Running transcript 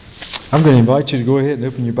I'm going to invite you to go ahead and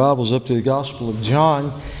open your Bibles up to the Gospel of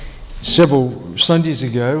John. Several Sundays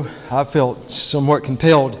ago, I felt somewhat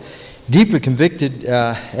compelled, deeply convicted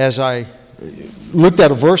as I looked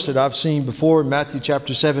at a verse that I've seen before in Matthew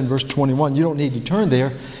chapter 7, verse 21. You don't need to turn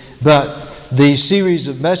there, but the series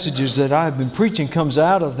of messages that I've been preaching comes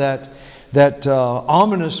out of that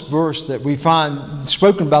ominous verse that we find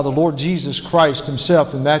spoken by the Lord Jesus Christ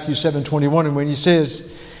Himself in Matthew 7:21. And when He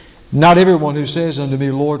says, "Not everyone who says unto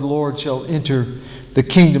me, Lord, Lord, shall enter the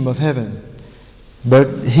kingdom of heaven, but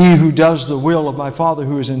he who does the will of my Father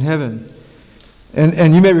who is in heaven."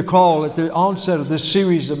 And you may recall at the onset of this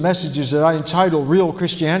series of messages that I entitled Real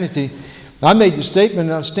Christianity, I made the statement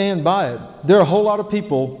and I stand by it. There are a whole lot of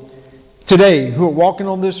people today who are walking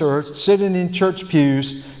on this earth, sitting in church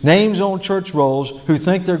pews, names on church rolls, who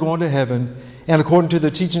think they're going to heaven, and according to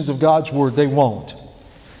the teachings of God's Word, they won't.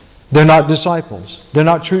 They're not disciples. They're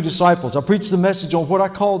not true disciples. I preached the message on what I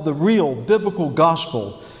call the real biblical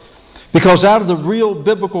gospel. Because out of the real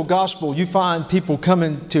biblical gospel, you find people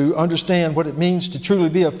coming to understand what it means to truly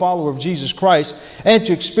be a follower of Jesus Christ and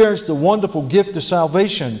to experience the wonderful gift of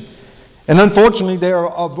salvation. And unfortunately, there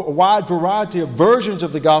are a wide variety of versions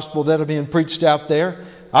of the gospel that are being preached out there.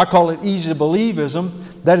 I call it easy believism.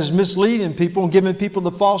 That is misleading people and giving people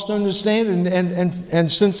the false understanding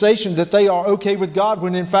and sensation that they are okay with God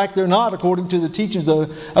when in fact they're not, according to the teachings of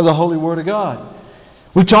the Holy Word of God.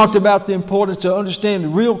 We talked about the importance of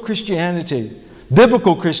understanding real Christianity,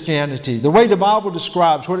 biblical Christianity, the way the Bible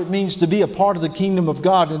describes what it means to be a part of the kingdom of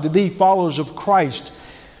God and to be followers of Christ.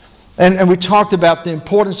 And we talked about the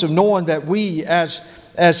importance of knowing that we as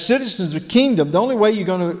citizens of the kingdom, the only way you're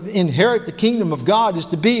going to inherit the kingdom of God is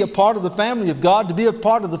to be a part of the family of God. To be a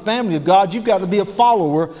part of the family of God, you've got to be a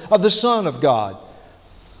follower of the Son of God.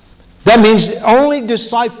 That means only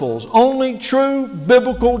disciples, only true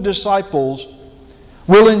biblical disciples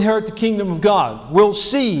will inherit the kingdom of God, will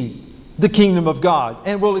see the kingdom of God,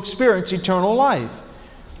 and will experience eternal life.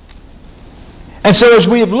 And so as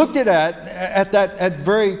we have looked at that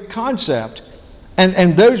very concept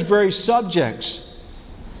and those very subjects,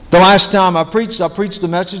 the last time I preached the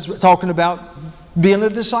message talking about being a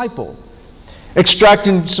disciple,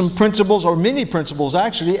 extracting some principles, or many principles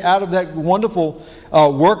actually, out of that wonderful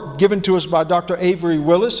work given to us by Dr. Avery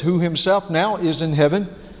Willis, who himself now is in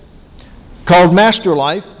heaven, called Master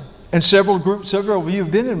Life. And several of you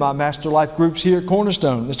have been in my Master Life groups here at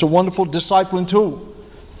Cornerstone. It's a wonderful discipling tool.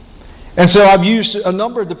 And so I've used a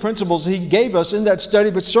number of the principles he gave us in that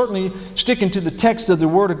study, but certainly sticking to the text of the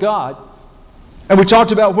Word of God. And we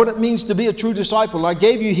talked about what it means to be a true disciple. I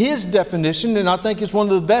gave you his definition, and I think it's one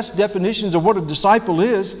of the best definitions of what a disciple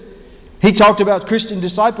is. He talked about Christian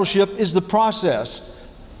discipleship is the process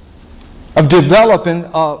of developing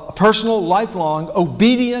a personal, lifelong,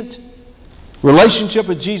 obedient relationship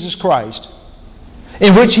with Jesus Christ,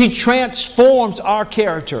 in which He transforms our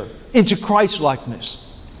character into Christ-likeness.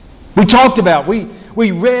 We talked about,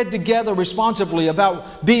 we read together responsively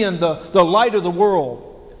about being the light of the world,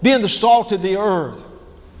 being the salt of the earth.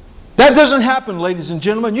 That doesn't happen, ladies and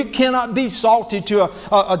gentlemen. You cannot be salty to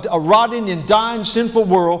a rotting and dying sinful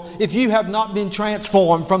world if you have not been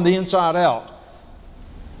transformed from the inside out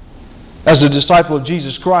as a disciple of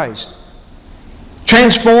Jesus Christ.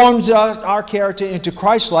 Transforms our character into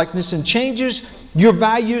Christ-likeness and changes your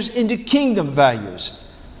values into kingdom values.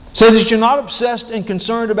 So that you're not obsessed and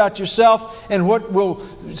concerned about yourself and what will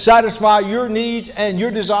satisfy your needs and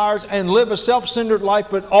your desires and live a self-centered life,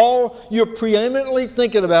 but all you're preeminently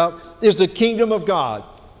thinking about is the kingdom of God.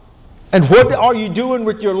 And what are you doing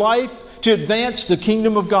with your life to advance the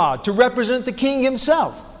kingdom of God, to represent the King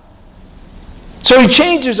Himself? So He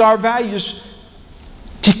changes our values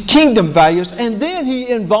to kingdom values, and then He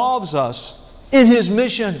involves us in His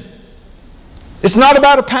mission. It's not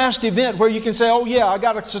about a past event where you can say, oh yeah, I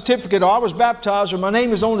got a certificate, or I was baptized, or my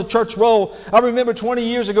name is on the church roll. I remember 20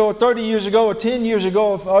 years ago, or 30 years ago, or 10 years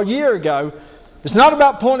ago, or a year ago. It's not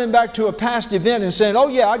about pointing back to a past event and saying, oh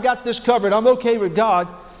yeah, I got this covered, I'm okay with God.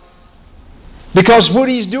 Because what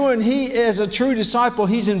He's doing, He, as a true disciple,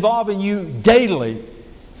 He's involving you daily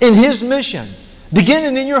in His mission,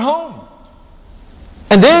 beginning in your home,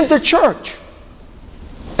 and then the church,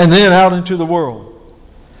 and then out into the world.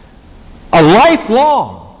 A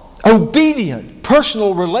lifelong, obedient,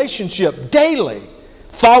 personal relationship daily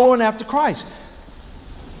following after Christ.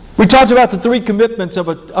 We talked about the three commitments of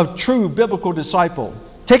a true biblical disciple,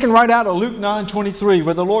 taken right out of Luke 9:23,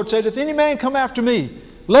 where the Lord said, if any man come after me,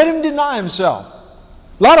 let him deny himself.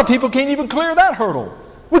 A lot of people can't even clear that hurdle.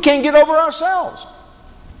 We can't get over ourselves.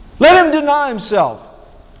 Let him deny himself,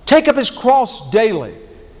 take up his cross daily,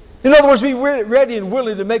 In other words, be ready and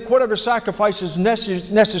willing to make whatever sacrifices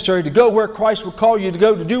necessary to go where Christ will call you to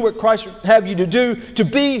go, to do what Christ would have you to do, to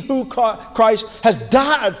be who Christ has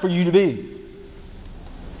died for you to be.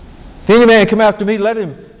 If any man come after me, let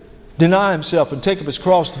him deny himself and take up his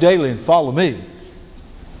cross daily and follow me.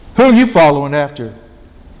 Who are you following after?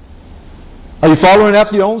 Are you following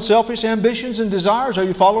after your own selfish ambitions and desires? Are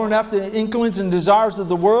you following after the inklings and desires of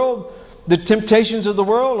the world, the temptations of the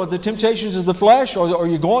world, or the temptations of the flesh? Or are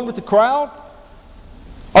you going with the crowd?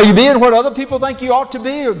 Are you being what other people think you ought to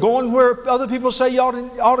be, or going where other people say you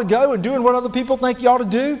ought to go, and doing what other people think you ought to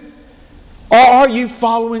do? Or are you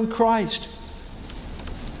following Christ?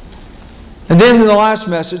 And then in the last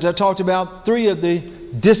message, I talked about 3 of the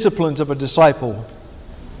disciplines of a disciple.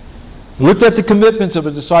 We looked at the commitments of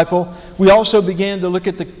a disciple. We also began to look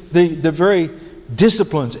at the very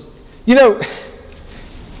disciplines. You know,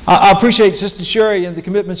 I appreciate Sister Sherry and the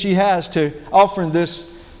commitment she has to offering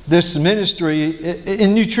this ministry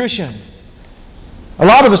in nutrition. A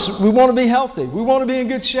lot of us, we want to be healthy. We want to be in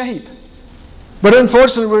good shape. But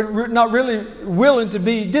unfortunately, we're not really willing to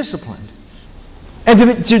be disciplined.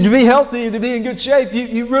 And to be healthy and to be in good shape,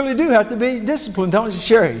 you really do have to be disciplined, don't you,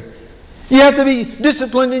 Sherry? You have to be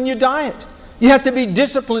disciplined in your diet. You have to be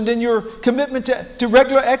disciplined in your commitment to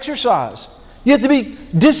regular exercise. You have to be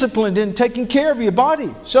disciplined in taking care of your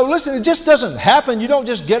body. So listen, it just doesn't happen. You don't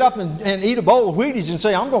just get up and eat a bowl of Wheaties and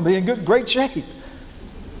say, I'm going to be in great shape.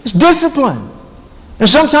 It's discipline. And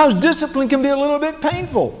sometimes discipline can be a little bit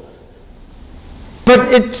painful.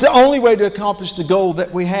 But it's the only way to accomplish the goal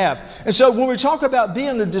that we have. And so when we talk about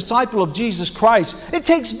being a disciple of Jesus Christ, it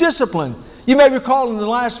takes discipline. You may recall in the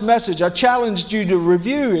last message, I challenged you to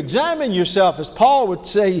review, examine yourself, as Paul would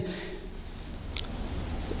say.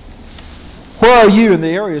 Where are you in the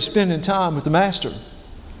area of spending time with the Master?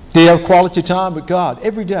 Do you have quality time with God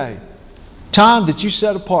every day? Time that you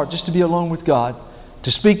set apart just to be alone with God,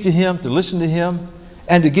 to speak to Him, to listen to Him,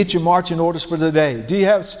 and to get your marching orders for the day. Do you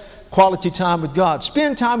have quality time with God?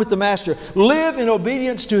 Spend time with the Master. Live in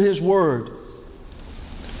obedience to His Word.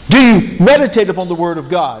 Do you meditate upon the Word of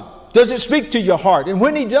God? Does it speak to your heart? And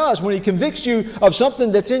when He does, when He convicts you of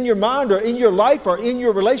something that's in your mind or in your life or in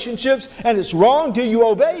your relationships and it's wrong, do you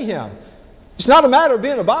obey Him? It's not a matter of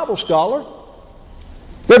being a Bible scholar.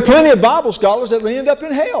 There are plenty of Bible scholars that will end up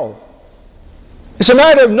in hell. It's a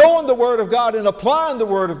matter of knowing the Word of God and applying the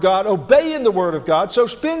Word of God, obeying the Word of God. So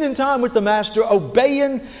spending time with the Master,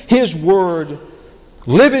 obeying His Word,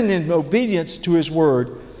 living in obedience to His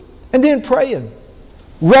Word, and then praying.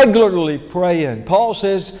 Regularly praying. Paul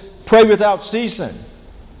says, pray without ceasing.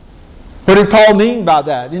 What did Paul mean by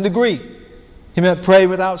that in the Greek? He meant pray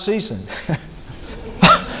without ceasing.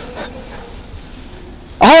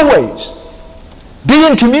 Always be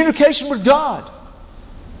in communication with God.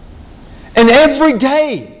 And every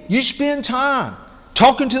day you spend time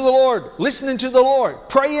talking to the Lord, listening to the Lord,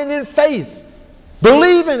 praying in faith,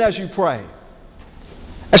 believing as you pray.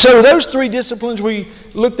 And so those 3 disciplines we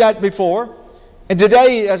looked at before. And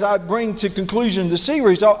today, as I bring to conclusion the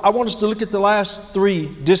series, I want us to look at the last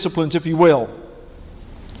 3 disciplines, if you will.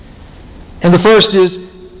 And the first is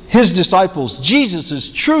His disciples, Jesus'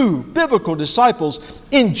 true biblical disciples,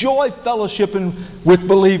 enjoy fellowshipping with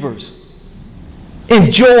believers.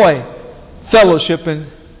 Enjoy fellowshipping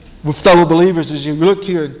with fellow believers. As you look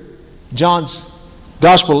here at John's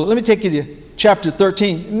Gospel, let me take you to chapter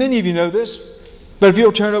 13. Many of you know this, but if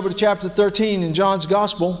you'll turn over to chapter 13 in John's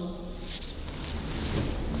Gospel,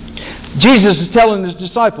 Jesus is telling His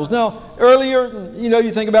disciples. Now, earlier,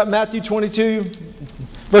 you think about Matthew 22,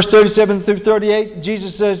 verse 37 through 38.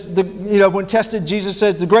 Jesus says, when tested, Jesus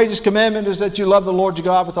says, the greatest commandment is that you love the Lord your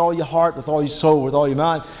God with all your heart, with all your soul, with all your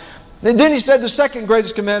mind. And then He said the second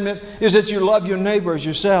greatest commandment is that you love your neighbor as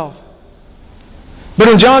yourself. But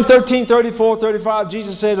in John 13, 34, 35,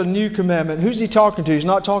 Jesus said a new commandment. Who's He talking to? He's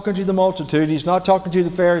not talking to the multitude. He's not talking to the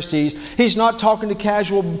Pharisees. He's not talking to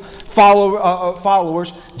casual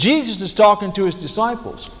followers. Jesus is talking to His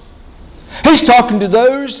disciples. He's talking to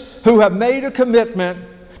those who have made a commitment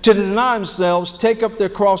to deny themselves, take up their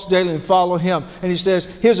cross daily and follow Him. And He says,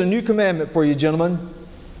 here's a new commandment for you, gentlemen.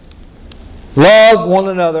 Love one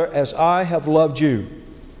another as I have loved you.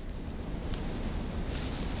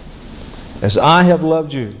 As I have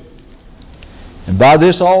loved you. And by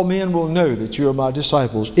this all men will know that you are my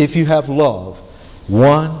disciples, if you have love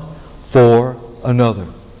one for another.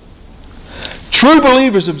 True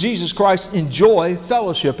believers of Jesus Christ enjoy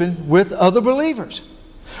fellowshipping with other believers.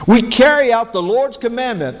 We carry out the Lord's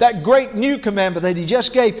commandment, that great new commandment that He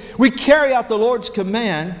just gave. We carry out the Lord's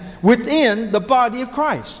command within the body of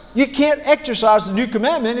Christ. You can't exercise the new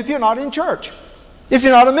commandment if you're not in church. if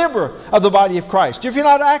you're not a member of the body of Christ, if you're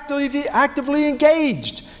not actively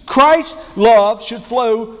engaged. Christ's love should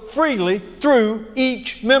flow freely through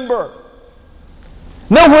each member.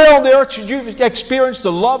 Nowhere on the earth should you experience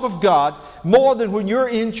the love of God more than when you're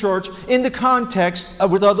in church in the context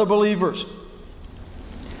with other believers.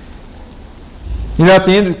 You know, at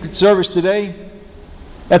the end of the service today,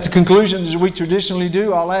 at the conclusion, as we traditionally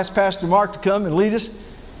do, I'll ask Pastor Mark to come and lead us.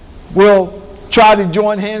 We'll try to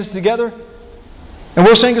join hands together, and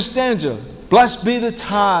we'll sing a stanza. Blessed be the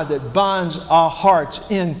tie that binds our hearts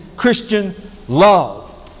in Christian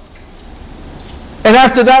love. And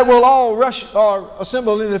after that, we'll all rush or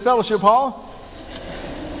assemble in the fellowship hall.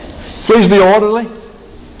 Please be orderly.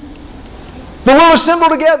 But we'll assemble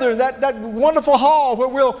together in that wonderful hall where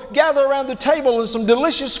we'll gather around the table and some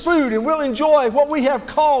delicious food, and we'll enjoy what we have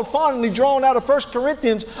called, fondly drawn out of 1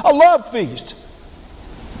 Corinthians, a love feast.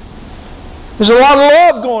 There's a lot of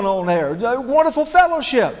love going on there, a wonderful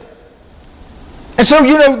fellowship. And so,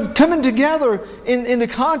 you know, coming together in the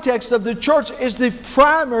context of the church is the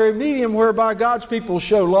primary medium whereby God's people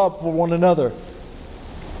show love for one another.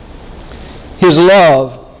 His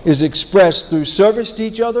love is expressed through service to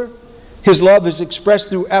each other. His love is expressed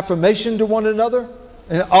through affirmation to one another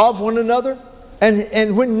and of one another.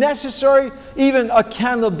 And when necessary, even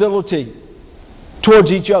accountability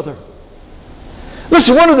towards each other.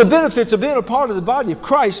 Listen, one of the benefits of being a part of the body of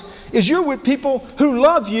Christ is you're with people who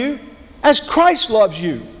love you as Christ loves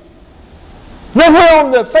you. Nowhere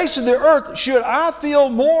on the face of the earth should I feel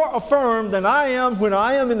more affirmed than I am when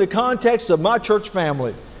I am in the context of my church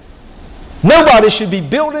family. Nobody should be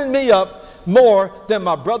building me up more than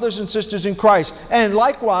my brothers and sisters in Christ. And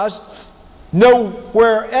likewise,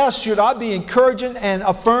 nowhere else should I be encouraging and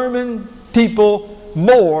affirming people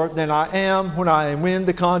more than I am when I am in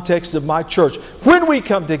the context of my church. When we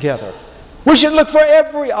come together, we should look for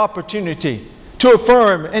every opportunity to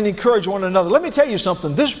affirm and encourage one another. Let me tell you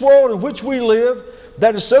something. This world in which we live,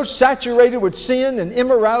 that is so saturated with sin and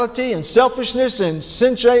immorality and selfishness and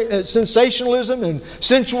sensationalism and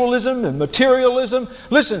sensualism and materialism,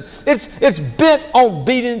 listen, it's bent on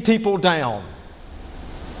beating people down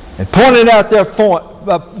and pointing out their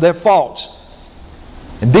faults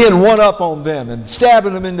and being one up on them and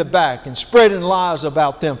stabbing them in the back and spreading lies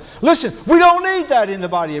about them. Listen, we don't need that in the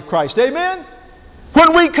body of Christ. Amen?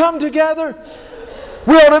 When we come together,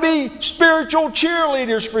 we ought to be spiritual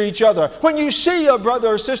cheerleaders for each other. When you see a brother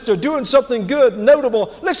or sister doing something good,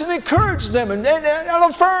 notable, listen, encourage them and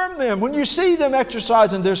affirm them. When you see them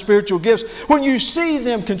exercising their spiritual gifts, when you see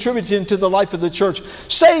them contributing to the life of the church,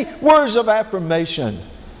 say words of affirmation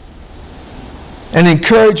and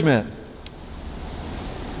encouragement.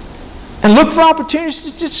 And look for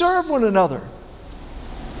opportunities to serve one another.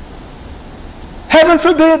 Heaven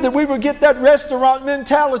forbid that we would get that restaurant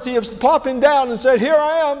mentality of plopping down and say, here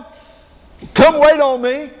I am. Come wait on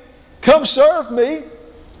me. Come serve me.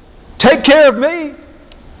 Take care of me.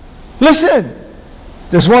 Listen,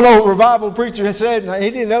 this one old revival preacher said, and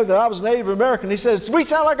he didn't know that I was Native American. He says, we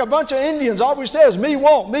sound like a bunch of Indians. All we say is, me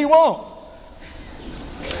won't, me won't.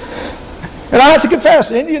 And I have to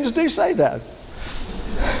confess, Indians do say that.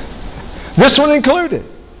 This one included.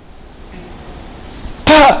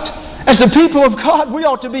 But as the people of God, we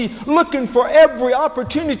ought to be looking for every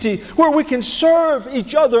opportunity where we can serve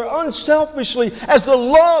each other unselfishly as the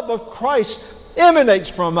love of Christ emanates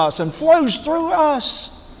from us and flows through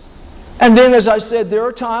us. And then, as I said, there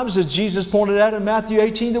are times, as Jesus pointed out in Matthew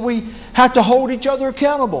 18, that we have to hold each other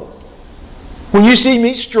accountable. When you see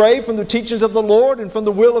me stray from the teachings of the Lord and from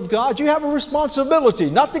the will of God, you have a responsibility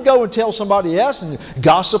not to go and tell somebody else and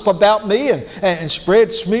gossip about me and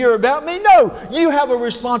spread smear about me. No, you have a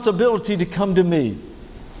responsibility to come to me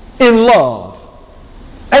in love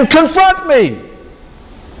and confront me.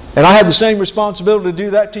 And I have the same responsibility to do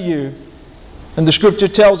that to you. And the Scripture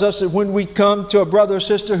tells us that when we come to a brother or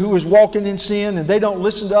sister who is walking in sin and they don't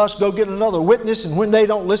listen to us, go get another witness. And when they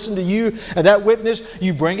don't listen to you and that witness,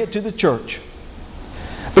 you bring it to the church.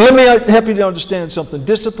 But let me help you to understand something.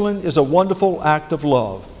 Discipline is a wonderful act of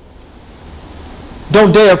love.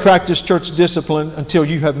 Don't dare practice church discipline until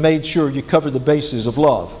you have made sure you cover the bases of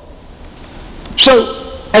love.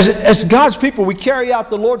 So, as God's people, we carry out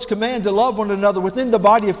the Lord's command to love one another within the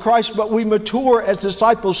body of Christ, but we mature as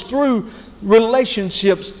disciples through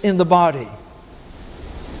relationships in the body.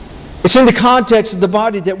 It's in the context of the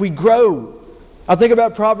body that we grow. I think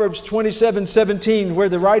about Proverbs 27:17, where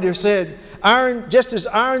the writer said, "Iron, just as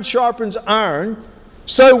iron sharpens iron,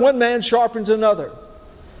 so one man sharpens another."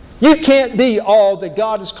 You can't be all that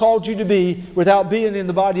God has called you to be without being in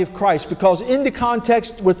the body of Christ, because in the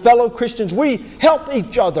context with fellow Christians, we help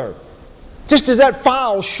each other Just as that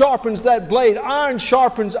file sharpens that blade, iron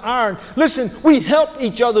sharpens iron. Listen, we help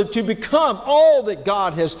each other to become all that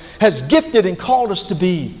God has gifted and called us to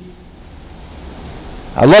be.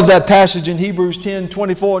 I love that passage in Hebrews 10,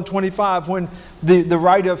 24 and 25 when the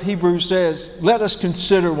writer of Hebrews says, let us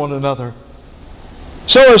consider one another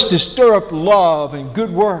so as to stir up love and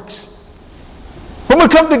good works. When we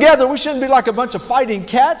come together, we shouldn't be like a bunch of fighting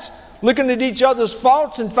cats, looking at each other's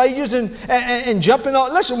faults and failures and jumping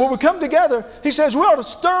on. Listen, when we come together, he says we ought to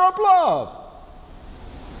stir up love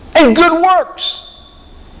and good works.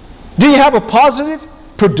 Do you have a positive,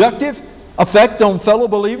 productive effect on fellow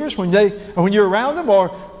believers when you're around them? Or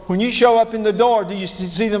when you show up in the door, do you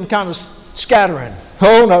see them kind of scattering?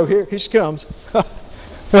 Oh no, here he comes. Oh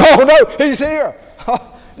no, he's here.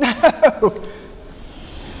 No.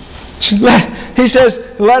 He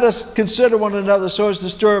says, let us consider one another so as to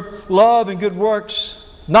stir up love and good works,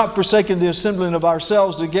 not forsaking the assembling of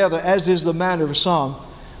ourselves together, as is the manner of some,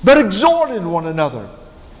 but exhorting one another.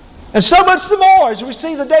 And so much the more as we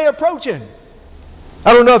see the day approaching.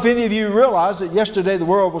 I don't know if any of you realize that yesterday the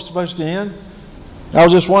world was supposed to end. I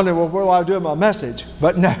was just wondering, well, what will I do with my message?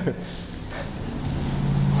 But no.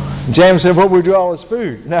 James said, what will we do all this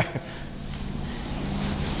food? No.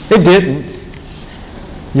 It didn't.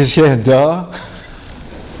 You're saying, duh.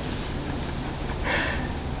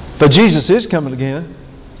 But Jesus is coming again.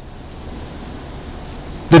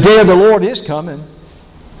 The day of the Lord is coming.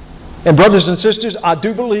 And brothers and sisters, I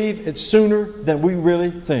do believe it's sooner than we really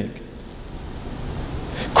think.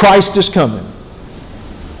 Christ is coming.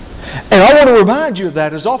 And I want to remind you of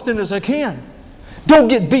that as often as I can. Don't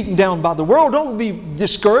get beaten down by the world. Don't be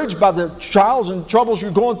discouraged by the trials and troubles you're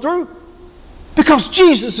going through. Because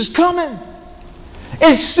Jesus is coming.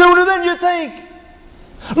 It's sooner than you think.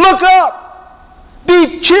 Look up.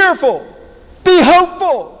 Be cheerful. Be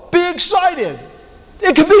hopeful. Be excited.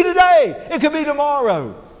 It could be today. It could be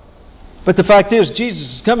tomorrow. But the fact is,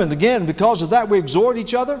 Jesus is coming again. Because of that, we exhort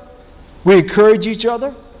each other. We encourage each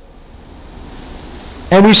other.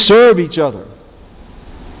 And we serve each other.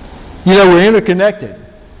 You know, we're interconnected.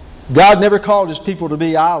 God never called His people to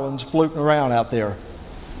be islands floating around out there.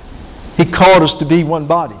 He called us to be one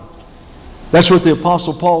body. That's what the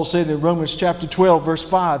Apostle Paul said in Romans chapter 12, verse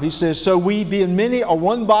 5. He says, so we, being many, are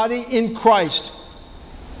one body in Christ.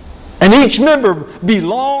 And each member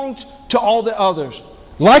belongs to all the others.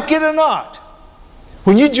 Like it or not,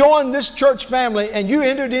 when you joined this church family and you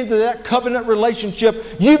entered into that covenant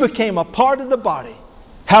relationship, you became a part of the body.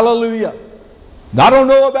 Hallelujah. Now, I don't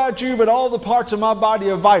know about you, but all the parts of my body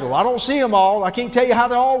are vital. I don't see them all. I can't tell you how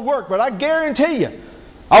they all work, but I guarantee you,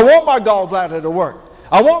 I want my gallbladder to work.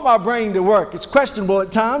 I want my brain to work. It's questionable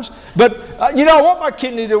at times, but I want my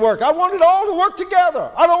kidney to work. I want it all to work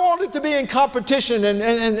together. I don't want it to be in competition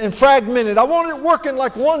and fragmented. I want it working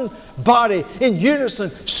like one body in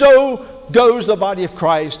unison. So goes the body of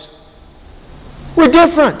Christ. We're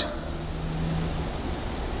different.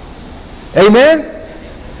 Amen?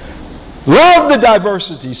 Love the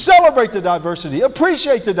diversity. Celebrate the diversity.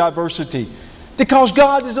 Appreciate the diversity. Because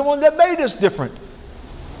God is the one that made us different.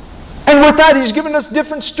 And with that, He's given us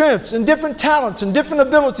different strengths and different talents and different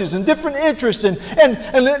abilities and different interests. And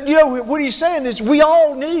what He's saying is we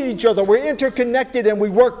all need each other. We're interconnected and we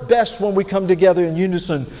work best when we come together in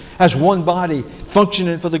unison as one body,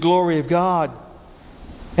 functioning for the glory of God.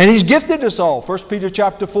 And He's gifted us all. 1 Peter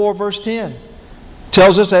chapter 4, verse 10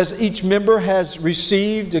 tells us as each member has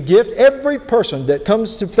received a gift, every person that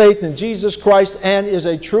comes to faith in Jesus Christ and is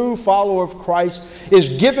a true follower of Christ is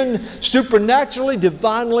given supernaturally,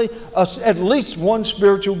 divinely, at least one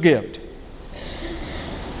spiritual gift.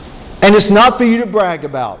 And it's not for you to brag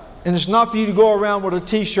about. And it's not for you to go around with a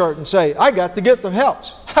t-shirt and say, I got the gift of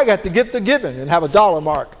helps. I got the gift of giving, and have a dollar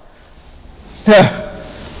mark.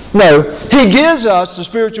 No, He gives us the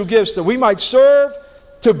spiritual gifts that we might serve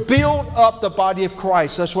to build up the body of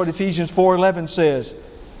Christ. That's what Ephesians 4:11 says.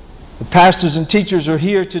 The pastors and teachers are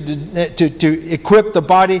here to equip the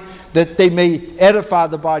body that they may edify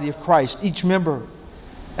the body of Christ, each member.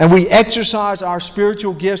 And we exercise our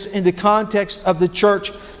spiritual gifts in the context of the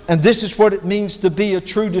church. And this is what it means to be a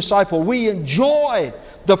true disciple. We enjoy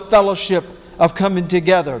the fellowship of coming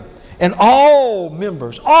together. And all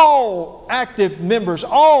members, all active members,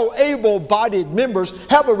 all able-bodied members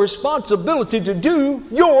have a responsibility to do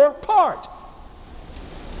your part.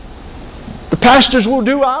 The pastors will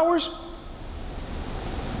do ours,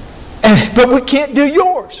 but we can't do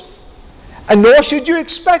yours. And nor should you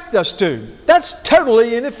expect us to. That's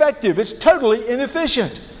totally ineffective. It's totally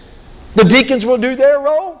inefficient. The deacons will do their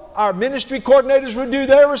role. Our ministry coordinators will do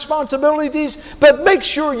their responsibilities. But make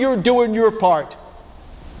sure you're doing your part.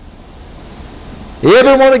 If you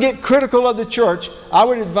ever want to get critical of the church, I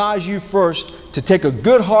would advise you first to take a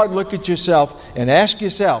good hard look at yourself and ask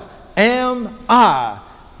yourself, am I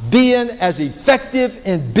being as effective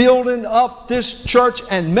in building up this church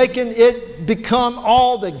and making it become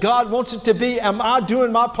all that God wants it to be? Am I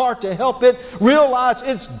doing my part to help it realize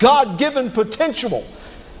its God-given potential?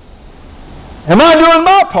 Am I doing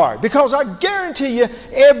my part? Because I guarantee you,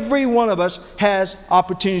 every one of us has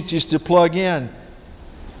opportunities to plug in.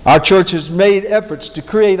 Our church has made efforts to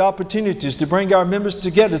create opportunities to bring our members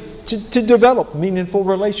together to develop meaningful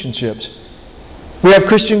relationships. We have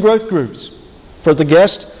Christian growth groups. For the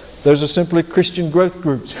guests, those are simply Christian growth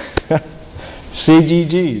groups.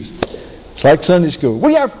 CGGs. It's like Sunday school.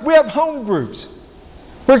 We have home groups.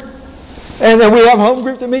 And then we have a home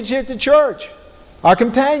group that meets here at the church. Our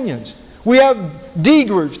companions. We have D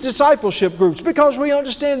groups, discipleship groups, because we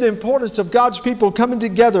understand the importance of God's people coming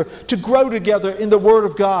together to grow together in the Word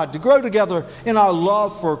of God, to grow together in our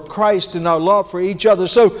love for Christ and our love for each other.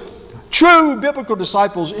 So, true biblical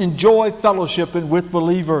disciples enjoy fellowshipping with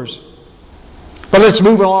believers. But let's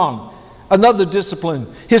move along. Another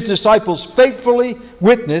discipline. His disciples faithfully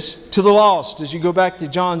witness to the lost. As you go back to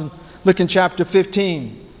John, look in chapter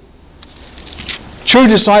 15. True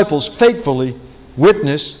disciples faithfully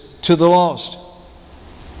witness to the lost.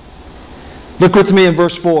 Look with me in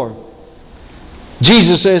verse 4.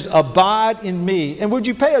 Jesus says, abide in me. And would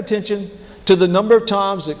you pay attention to the number of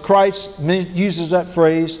times that Christ uses that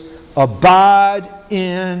phrase, abide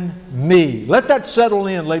in me. Let that settle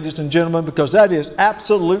in, ladies and gentlemen, because that is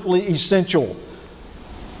absolutely essential.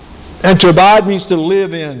 And to abide means to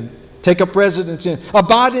live in, take up residence in.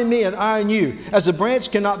 Abide in me and I in you. As a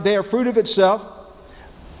branch cannot bear fruit of itself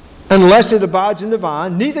unless it abides in the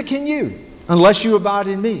vine, neither can you unless you abide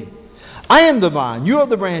in me. I am the vine, you are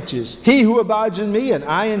the branches. He who abides in me and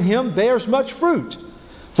I in him bears much fruit.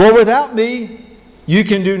 For without me you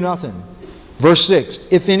can do nothing. Verse 6,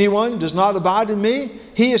 if anyone does not abide in me,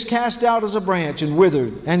 he is cast out as a branch and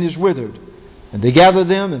is withered. And they gather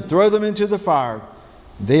them and throw them into the fire.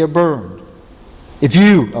 And they are burned. If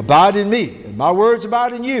you abide in me, and my words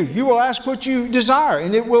abide in you, you will ask what you desire,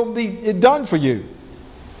 and it will be done for you.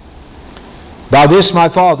 By this my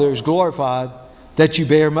Father is glorified, that you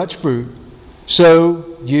bear much fruit,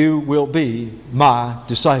 so you will be my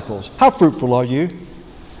disciples. How fruitful are you?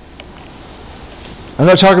 I'm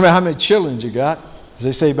not talking about how many children you got, as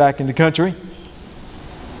they say back in the country.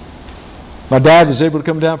 My dad was able to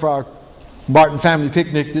come down for our Martin family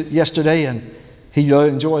picnic yesterday, and he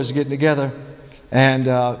enjoys getting together. And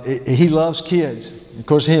he loves kids. Of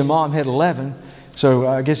course, he and Mom had 11, so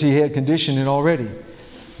I guess he had conditioning already.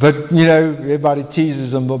 But, you know, everybody teases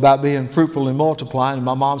them about being fruitful and multiplying. And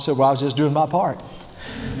my mom said, well, I was just doing my part.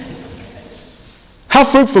 How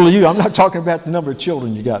fruitful are you? I'm not talking about the number of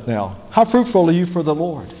children you got now. How fruitful are you for the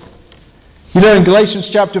Lord? You know, in Galatians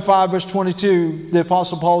chapter 5, verse 22, the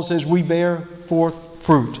Apostle Paul says, we bear forth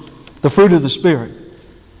fruit, the fruit of the Spirit.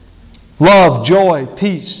 Love, joy,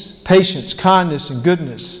 peace, patience, kindness, and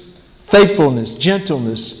goodness, faithfulness,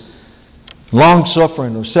 gentleness,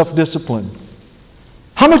 long-suffering, or self-discipline.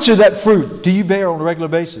 How much of that fruit do you bear on a regular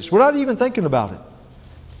basis without even thinking about it?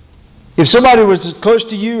 If somebody was close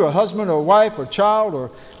to you, a husband or a wife or child,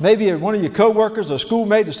 or maybe one of your co-workers or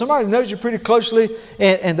schoolmate, or somebody who knows you pretty closely,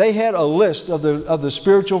 and they had a list of the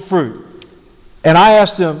spiritual fruit, and I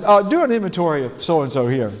asked them, do an inventory of so-and-so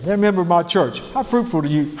here. They're a member of my church. How fruitful do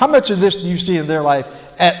you, how much of this do you see in their life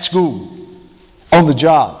at school, on the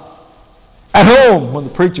job, at home when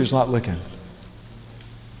the preacher's not looking?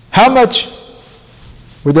 How much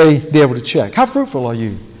would they be able to check? How fruitful are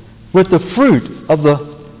you with the fruit of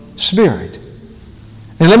the Spirit?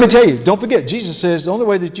 And let me tell you, don't forget, Jesus says the only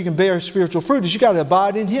way that you can bear spiritual fruit is you got to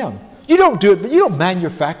abide in Him. You don't do it, but you don't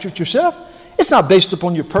manufacture it yourself. It's not based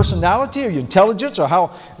upon your personality or your intelligence or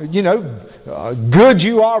how, good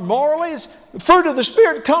you are morally. It's, the fruit of the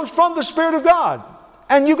Spirit comes from the Spirit of God.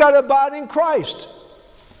 And you got to abide in Christ.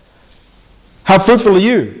 How fruitful are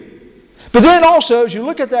you? But then also, as you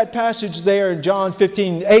look at that passage there in John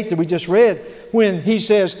 15:8 that we just read, when he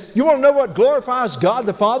says, you want to know what glorifies God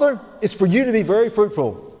the Father? It's for you to be very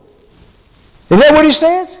fruitful. Isn't that what he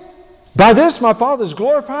says? By this my Father is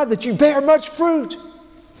glorified, that you bear much fruit.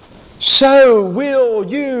 So will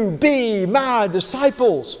you be my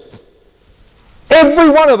disciples. Every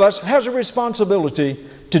one of us has a responsibility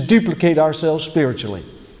to duplicate ourselves spiritually.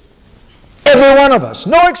 Every one of us,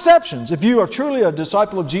 no exceptions. If you are truly a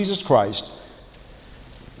disciple of Jesus Christ,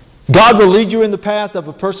 God will lead you in the path of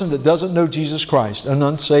a person that doesn't know Jesus Christ, an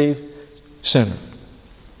unsaved sinner.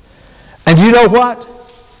 And you know what?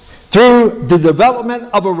 Through the development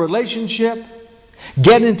of a relationship,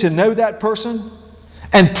 getting to know that person,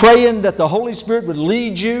 and praying that the Holy Spirit would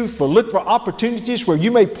lead you, look for opportunities where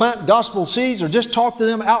you may plant gospel seeds or just talk to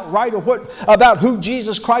them outright about who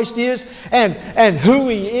Jesus Christ is and who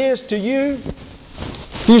He is to you.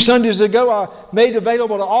 A few Sundays ago, I made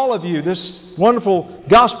available to all of you this wonderful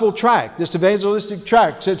gospel tract, this evangelistic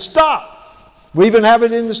tract. It said, stop. We even have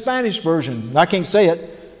it in the Spanish version. I can't say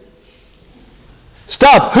it.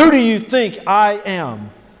 Stop. Who do you think I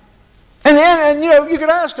am? And you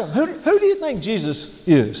could ask them, who do you think Jesus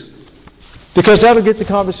is? Because that'll get the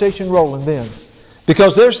conversation rolling then.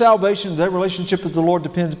 Because their salvation, their relationship with the Lord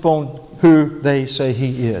depends upon who they say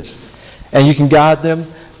He is. And you can guide them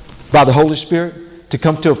by the Holy Spirit to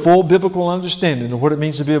come to a full biblical understanding of what it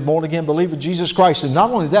means to be a born-again believer of Jesus Christ. And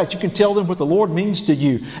not only that, you can tell them what the Lord means to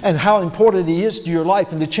you and how important He is to your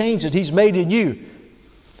life and the change that He's made in you.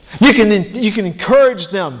 You can encourage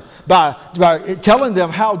them by telling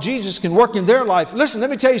them how Jesus can work in their life. Listen, let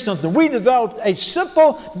me tell you something. We developed a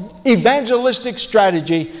simple evangelistic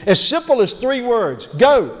strategy, as simple as 3 words.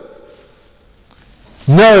 Go,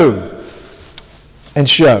 know, and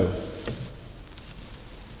show.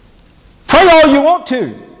 Pray all you want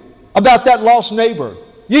to about that lost neighbor.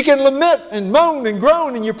 You can lament and moan and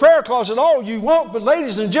groan in your prayer closet all you want, but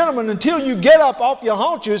ladies and gentlemen, until you get up off your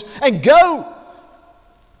haunches and go,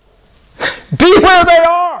 be where they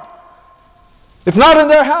are. If not in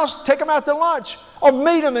their house, take them out to lunch. Or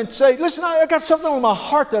meet them and say, listen, I got something on my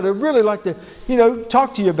heart that I'd really like to,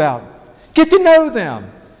 talk to you about. Get to know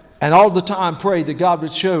them. And all the time pray that God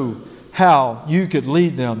would show how you could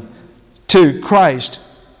lead them to Christ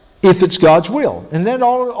if it's God's will. And that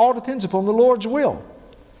all depends upon the Lord's will.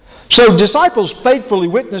 So disciples faithfully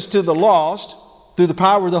witness to the lost through the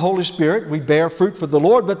power of the Holy Spirit. We bear fruit for the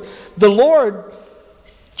Lord. But the Lord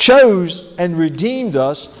chose and redeemed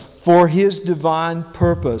us for His divine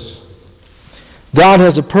purpose. God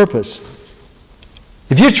has a purpose.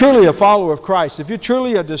 If you're truly a follower of Christ, if you're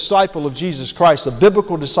truly a disciple of Jesus Christ, a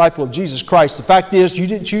biblical disciple of Jesus Christ, the fact is you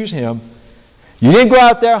didn't choose Him. You didn't go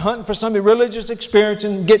out there hunting for some religious experience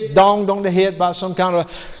and get donged on the head by some kind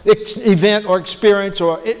of event or experience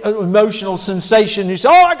or emotional sensation. You say,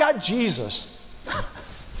 oh, I got Jesus.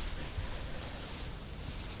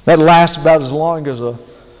 That lasts about as long as a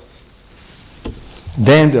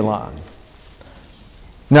dandelion.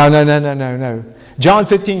 No. John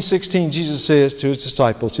 15:16, Jesus says to His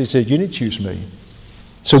disciples, He said, you didn't choose me.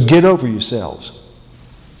 So get over yourselves.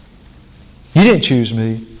 You didn't choose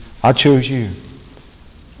me. I chose you.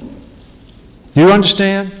 You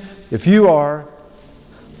understand? If you are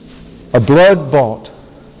a blood-bought,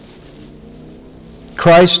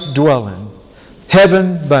 Christ-dwelling,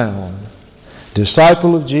 heaven-bound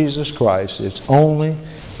disciple of Jesus Christ, it's only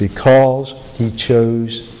because He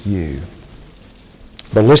chose you.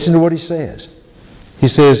 But listen to what He says. He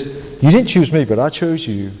says, you didn't choose me, but I chose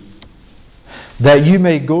you, that you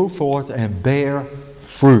may go forth and bear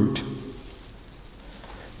fruit.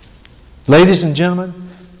 Ladies and gentlemen,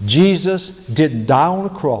 Jesus didn't die on a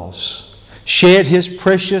cross, shed His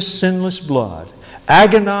precious sinless blood,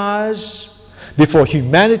 agonize before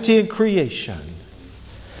humanity and creation,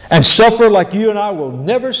 and suffer like you and I will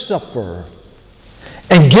never suffer,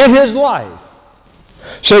 and give His life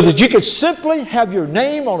so that you could simply have your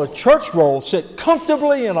name on a church roll, sit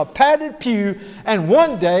comfortably in a padded pew, and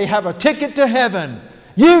one day have a ticket to heaven.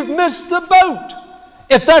 You've missed the boat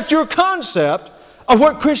if that's your concept of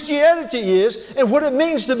what Christianity is and what it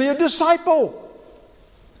means to be a disciple.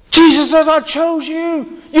 Jesus says, I chose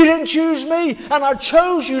you. You didn't choose me. And I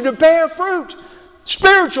chose you to bear fruit,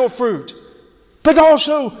 spiritual fruit, but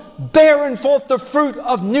also bearing forth the fruit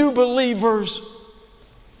of new believers.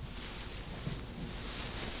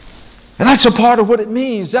 And that's a part of what it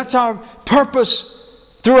means. That's our purpose.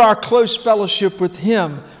 Through our close fellowship with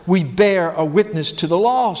Him, we bear a witness to the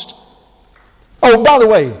lost. Oh, by the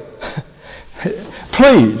way,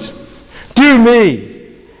 please do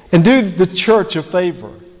me and do the church a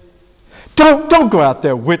favor. Don't go out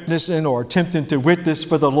there witnessing or attempting to witness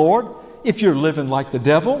for the Lord if you're living like the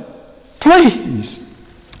devil. Please.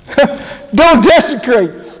 Don't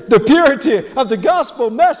desecrate the purity of the gospel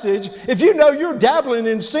message if you know you're dabbling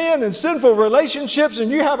in sin and sinful relationships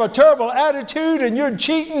and you have a terrible attitude and you're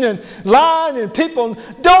cheating and lying and people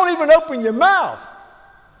don't even open your mouth.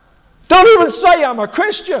 Don't even say I'm a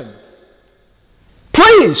Christian.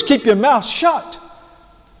 Please keep your mouth shut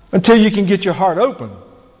until you can get your heart open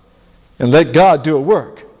and let God do a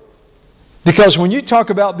work. Because when you talk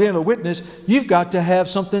about being a witness, you've got to have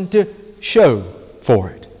something to show for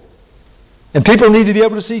it. And people need to be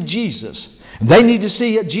able to see Jesus. They need to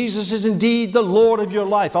see that Jesus is indeed the Lord of your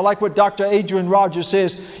life. I like what Dr. Adrian Rogers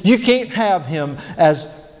says. You can't have Him as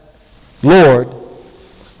Lord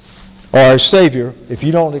or as Savior if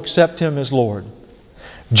you don't accept Him as Lord.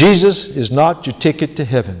 Jesus is not your ticket to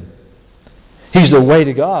heaven. He's the way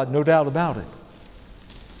to God, no doubt about it.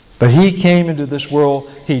 But He came into this world.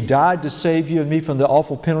 He died to save you and me from the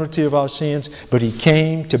awful penalty of our sins. But He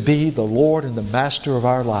came to be the Lord and the Master of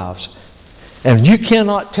our lives. And you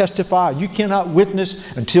cannot testify, you cannot witness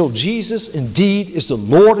until Jesus indeed is the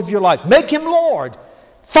Lord of your life. Make Him Lord.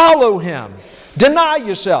 Follow Him. Deny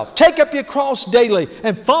yourself. Take up your cross daily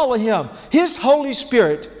and follow Him. His Holy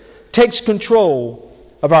Spirit takes control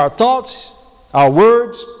of our thoughts, our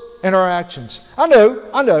words, and our actions. I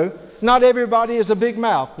know, not everybody is a big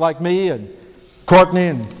mouth like me and Courtney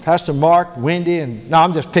and Pastor Mark, Wendy, and no,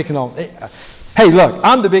 I'm just picking on. Hey, look,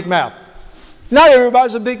 I'm the big mouth. Not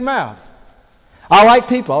everybody's a big mouth. I like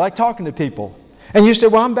people. I like talking to people. And you say,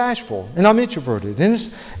 well, I'm bashful and I'm introverted.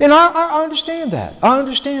 And I understand that. I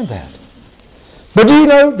understand that. But do you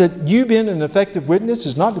know that you being an effective witness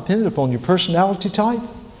is not dependent upon your personality type?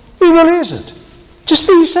 It really isn't. Just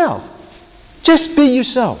be yourself. Just be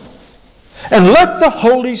yourself. And let the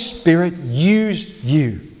Holy Spirit use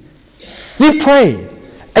you. You pray.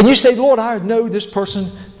 And you say, Lord, I know this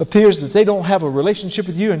person appears that they don't have a relationship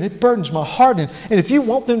with you, and it burdens my heart. And if you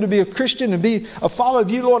want them to be a Christian and be a follower of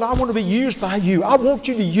you, Lord, I want to be used by you. I want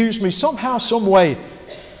you to use me somehow, some way.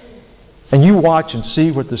 And you watch and see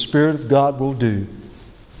what the Spirit of God will do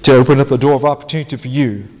to open up a door of opportunity for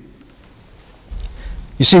you.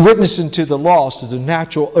 You see, witnessing to the lost is a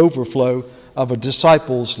natural overflow of a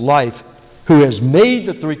disciple's life who has made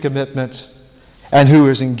the 3 commitments and who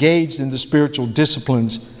is engaged in the spiritual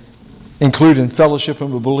disciplines, including fellowship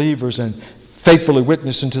with believers and faithfully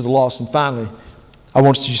witnessing to the lost. And finally, I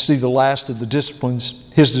want you to see the last of the disciplines.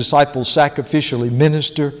 His disciples sacrificially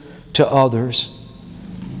minister to others.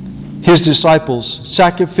 His disciples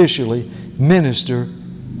sacrificially minister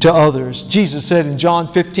to others. Jesus said in John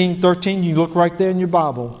 15:13, you look right there in your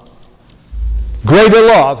Bible, greater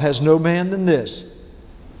love has no man than this,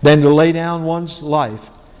 than to lay down one's life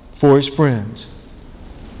for his friends.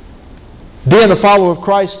 Being a follower of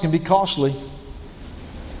Christ can be costly.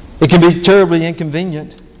 It can be terribly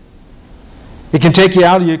inconvenient. It can take you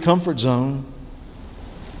out of your comfort zone.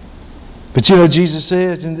 But you know, Jesus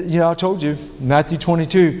says, and I told you, Matthew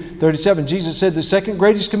 22:37, Jesus said the second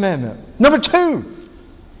greatest commandment. Number two.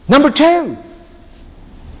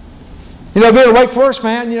 Being a Wake Forest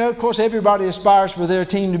fan, of course everybody aspires for their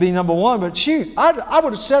team to be number one, but shoot, I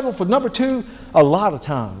would have settled for number 2 a lot of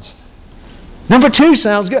times. Number 2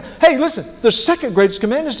 sounds good. Hey, listen, the second greatest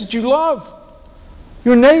commandment is that you love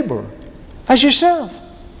your neighbor as yourself.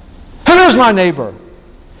 Who is my neighbor?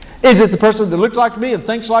 Is it the person that looks like me and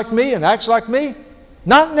thinks like me and acts like me?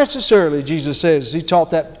 Not necessarily, Jesus says. He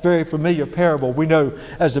taught that very familiar parable we know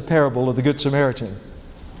as the parable of the Good Samaritan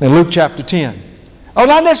in Luke chapter 10. Oh,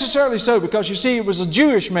 not necessarily so, because you see, it was a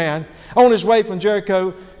Jewish man on his way from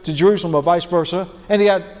Jericho to Jerusalem or vice versa, and he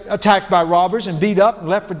got attacked by robbers and beat up and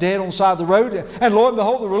left for dead on the side of the road. And lo and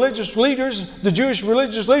behold, the Jewish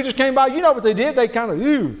religious leaders came by. You know what they did? They kind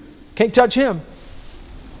of, can't touch him.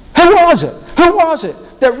 Who was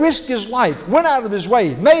it that risked his life, went out of his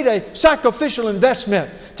way, made a sacrificial investment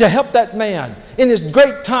to help that man in his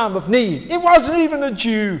great time of need? It wasn't even a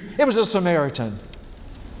Jew. It was a Samaritan.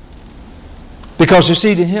 Because you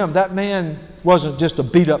see, to him, that man wasn't just a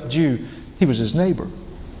beat-up Jew. He was his neighbor. Do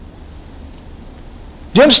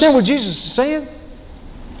you understand what Jesus is saying?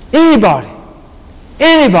 Anybody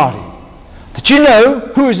that you know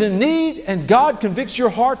who is in need and God convicts your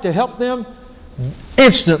heart to help them,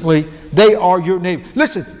 instantly they are your neighbor.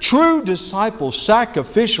 Listen, true disciples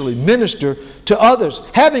sacrificially minister to others.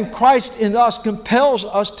 Having Christ in us compels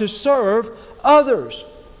us to serve others.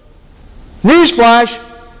 Newsflash,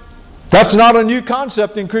 that's not a new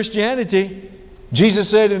concept in Christianity. Jesus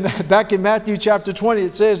said back in Matthew chapter 20,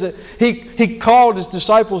 it says that he called His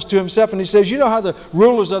disciples to Himself, and He says, you know how the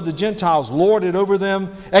rulers of the Gentiles lord it over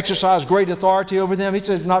them, exercise great authority over them? He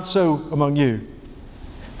says, not so among you.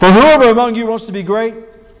 For whoever among you wants to be great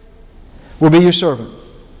will be your servant.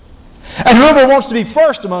 And whoever wants to be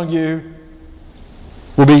first among you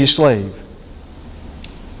will be your slave.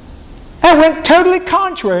 That went totally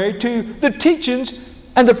contrary to the teachings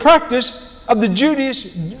and the practice of the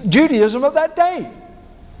Judaism of that day.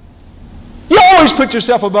 You always put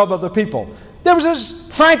yourself above other people. There was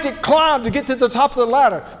this frantic climb to get to the top of the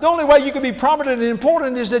ladder. The only way you could be prominent and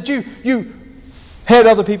important is that you had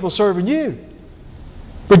other people serving you.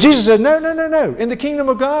 But Jesus said, no. In the kingdom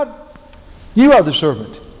of God, you are the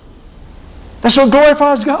servant. That's what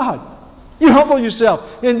glorifies God. You humble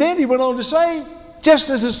yourself. And then He went on to say, just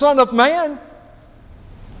as the Son of Man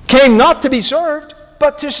came not to be served,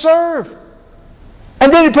 but to serve.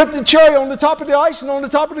 And then he put the cherry on the top of the ice and on the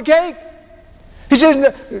top of the cake. He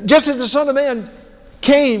said, just as the Son of Man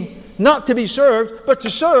came not to be served, but to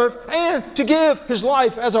serve and to give his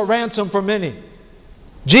life as a ransom for many.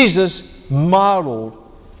 Jesus modeled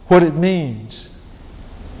what it means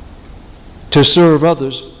to serve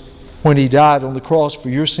others when he died on the cross for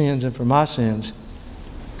your sins and for my sins.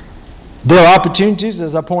 There are opportunities,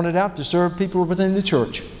 as I pointed out, to serve people within the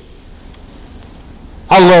church.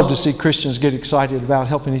 I love to see Christians get excited about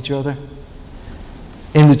helping each other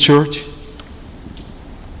in the church.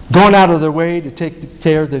 Going out of their way to take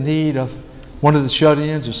care of the need of one of the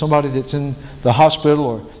shut-ins or somebody that's in the hospital,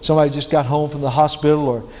 or somebody just got home from the hospital,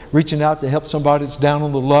 or reaching out to help somebody that's down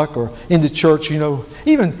on the luck, or in the church,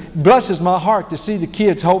 Even blesses my heart to see the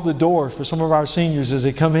kids hold the door for some of our seniors as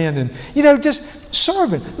they come in and, just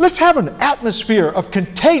serving. Let's have an atmosphere of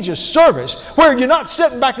contagious service where you're not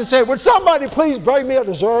sitting back and saying, would somebody please bring me a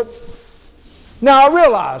dessert? Now, I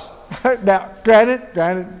realize,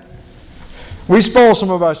 granted, we spoil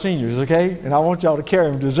some of our seniors, okay? And I want y'all to carry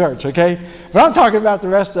them desserts, okay? But I'm talking about the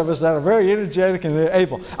rest of us that are very energetic and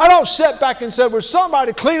able. I don't sit back and say, would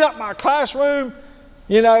somebody clean up my classroom?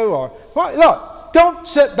 Or, look, don't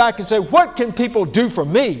sit back and say, what can people do for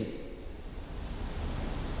me?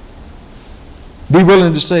 Be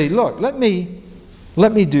willing to say, look, let me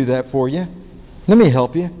do that for you. Let me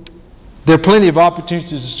help you. There are plenty of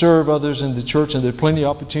opportunities to serve others in the church, and there are plenty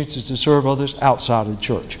of opportunities to serve others outside of the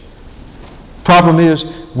church. Problem is,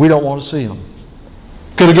 we don't want to see them.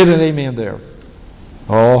 Could I get an amen there?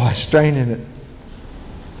 Oh, I'm straining it.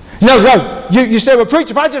 No. You say, well,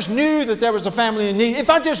 preacher, if I just knew that there was a family in need,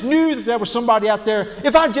 if I just knew that there was somebody out there,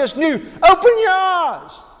 if I just knew, open your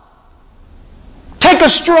eyes. Take a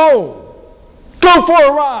stroll. Go for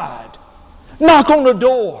a ride. Knock on the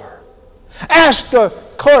door. Ask the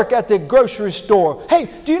clerk at the grocery store, hey,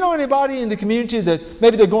 do you know anybody in the community that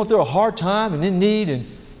maybe they're going through a hard time and in need?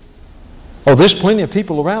 There's plenty of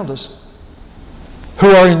people around us who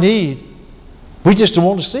are in need. We just don't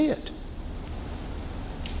want to see it.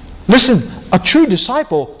 Listen, a true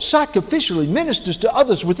disciple sacrificially ministers to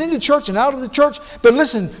others within the church and out of the church. But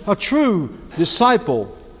listen, a true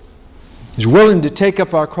disciple is willing to take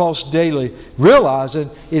up our cross daily, realizing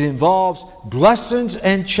it involves blessings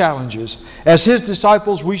and challenges. As his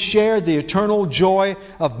disciples, we share the eternal joy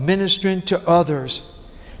of ministering to others.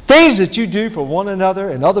 Things that you do for one another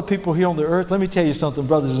and other people here on the earth, let me tell you something,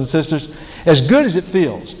 brothers and sisters, as good as it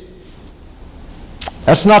feels,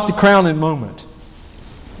 that's not the crowning moment.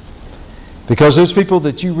 Because those people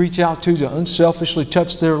that you reach out to unselfishly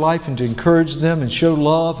touch their life and to encourage them and show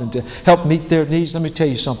love and to help meet their needs, let me tell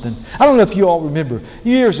you something. I don't know if you all remember,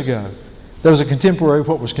 years ago, there was a contemporary,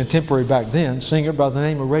 what was contemporary back then, singer by the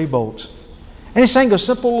name of Ray Boltz. And he sang a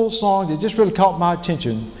simple little song that just really caught my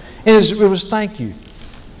attention. And it was thank you.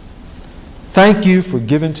 Thank you for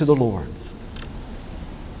giving to the Lord.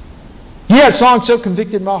 Yeah, that song so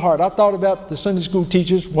convicted my heart. I thought about the Sunday school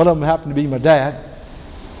teachers. One of them happened to be my dad.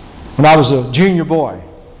 When I was a junior boy.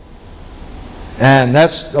 And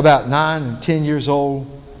that's about 9 and 10 years old.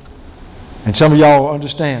 And some of y'all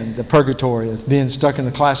understand the purgatory of being stuck in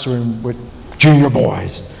the classroom with junior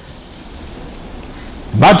boys.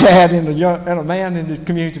 My dad and a man in the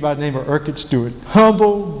community by the name of Urquhart Stewart.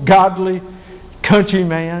 Humble, godly, country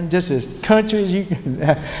man, just as country as you can.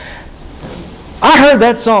 I heard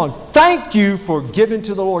that song, thank you for giving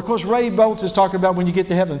to the Lord. Of course, Ray Boltz is talking about when you get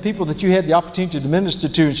to heaven, people that you had the opportunity to minister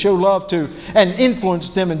to and show love to and influence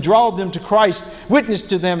them and draw them to Christ, witness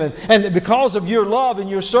to them. And because of your love and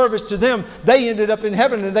your service to them, they ended up in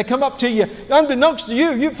heaven and they come up to you. Unbeknownst to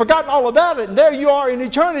you, you've forgotten all about it. And there you are in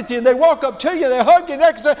eternity and they walk up to you, they hug you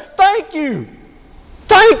neck and say, thank you.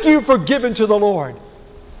 Thank you for giving to the Lord.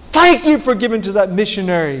 Thank you for giving to that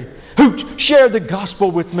missionary who shared the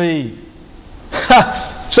gospel with me.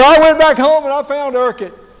 So I went back home and I found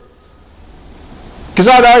Urquhart. Because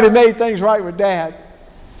I'd already made things right with Dad.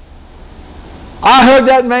 I hugged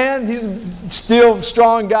that man. He's still a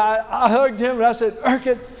strong guy. I hugged him and I said,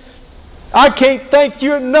 Urquhart, I can't thank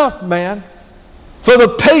you enough, man, for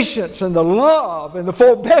the patience and the love and the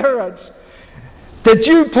forbearance that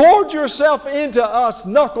you poured yourself into us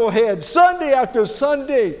knuckleheads Sunday after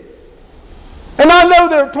Sunday. And I know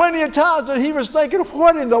there are plenty of times that he was thinking,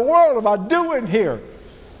 what in the world am I doing here?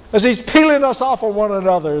 As he's peeling us off of one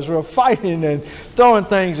another, as we're fighting and throwing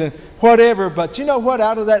things and whatever. But you know what?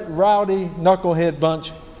 Out of that rowdy knucklehead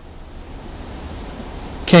bunch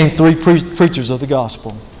came 3 preachers of the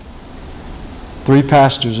gospel. 3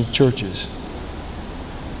 pastors of churches.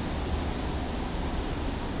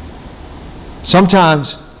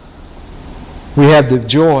 Sometimes we have the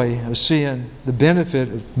joy of seeing the benefit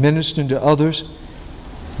of ministering to others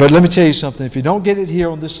But let me tell you something. If you don't get it here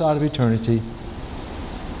on this side of eternity,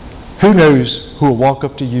 who knows who will walk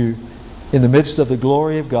up to you in the midst of the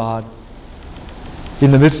glory of God, in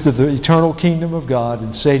the midst of the eternal kingdom of God,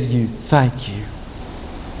 and say to you, thank you.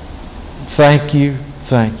 Thank you.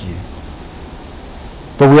 Thank you.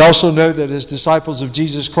 But we also know that as disciples of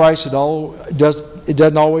Jesus Christ, it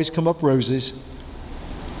doesn't always come up roses.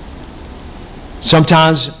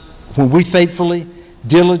 Sometimes when we faithfully,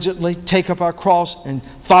 diligently take up our cross and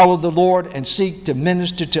follow the Lord and seek to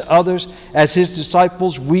minister to others as His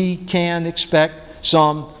disciples, we can expect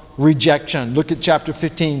some rejection. Look at chapter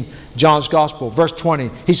 15, John's Gospel, verse 20.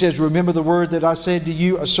 He says, remember the word that I said to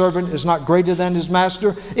you, a servant is not greater than his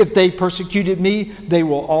master. If they persecuted me, they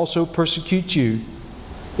will also persecute you.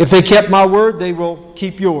 If they kept my word, they will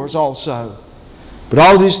keep yours also. But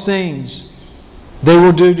all these things they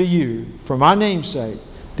will do to you for my name's sake,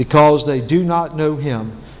 because they do not know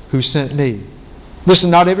Him who sent me. Listen,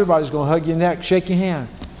 not everybody's going to hug your neck, shake your hand,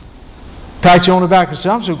 pat you on the back and say,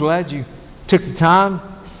 I'm so glad you took the time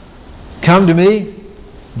to come to me,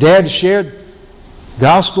 Dad, to share the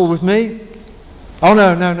gospel with me. Oh,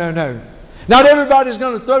 no. Not everybody's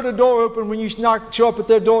going to throw the door open when you show up at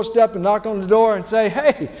their doorstep and knock on the door and say,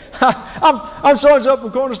 hey, I'm so-and-so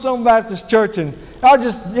from Cornerstone Baptist Church, and I was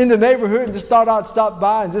just in the neighborhood and just thought I'd stop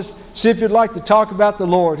by and just see if you'd like to talk about the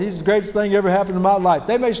Lord. He's the greatest thing ever happened in my life.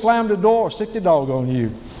 They may slam the door or stick the dog on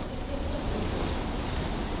you.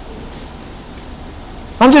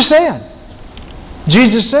 I'm just saying.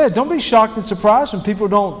 Jesus said, don't be shocked and surprised when people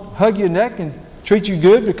don't hug your neck and treat you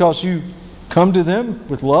good because you come to them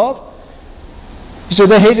with love. He said,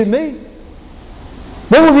 they hated me.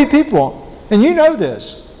 There will be people, and you know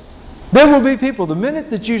this, there will be people, the minute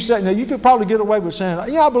that you say, now you could probably get away with saying,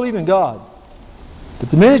 yeah, I believe in God. But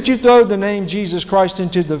the minute you throw the name Jesus Christ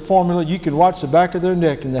into the formula, you can watch the back of their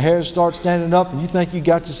neck and the hairs start standing up, and you think you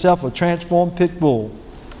got yourself a transformed pit bull.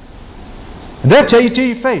 And they'll tell you to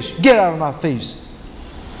your face, get out of my face.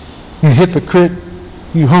 You hypocrite,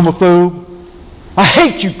 you homophobe. I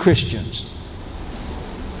hate you Christians.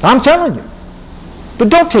 I'm telling you. But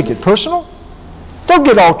don't take it personal. Don't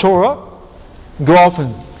get all tore up and go off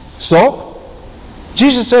and sulk.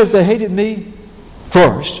 Jesus said if they hated me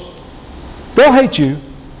first, they'll hate you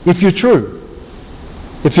if you're true,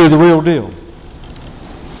 if you're the real deal.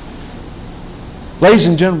 Ladies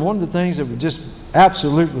and gentlemen, one of the things that would just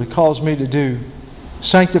absolutely cause me to do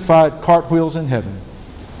sanctified cartwheels in heaven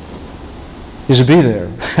is to be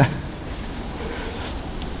there.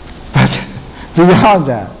 But beyond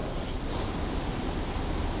that,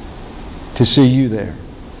 to see you there.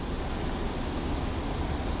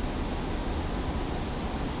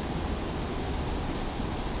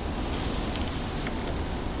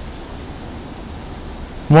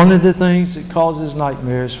 One of the things that causes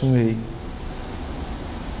nightmares for me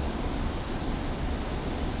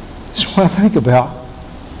is when I think about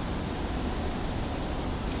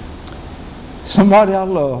somebody I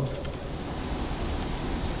love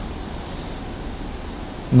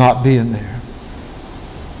not being there.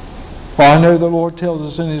 Well, I know the Lord tells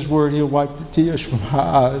us in His Word He'll wipe the tears from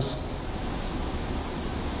our eyes.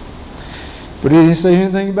 But He didn't say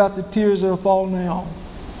anything about the tears that'll fall now.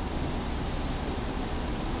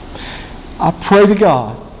 I pray to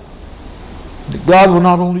God that God will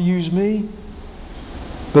not only use me,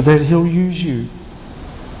 but that He'll use you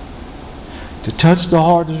to touch the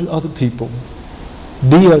heart of other people.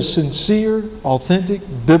 Be a sincere, authentic,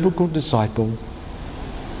 biblical disciple,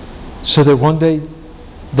 so that one day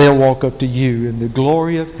they'll walk up to you in the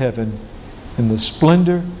glory of heaven, in the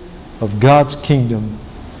splendor of God's kingdom,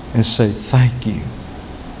 and say, thank you.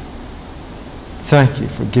 Thank you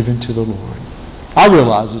for giving to the Lord. I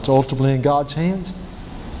realize it's ultimately in God's hands,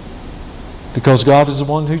 because God is the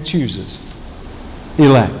one who chooses,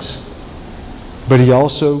 elects. But He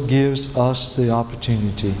also gives us the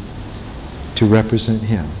opportunity to represent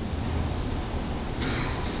Him.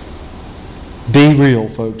 Be real,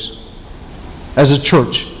 folks. As a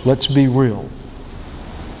church, let's be real.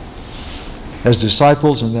 As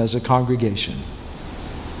disciples and as a congregation.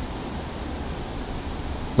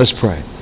 Let's pray.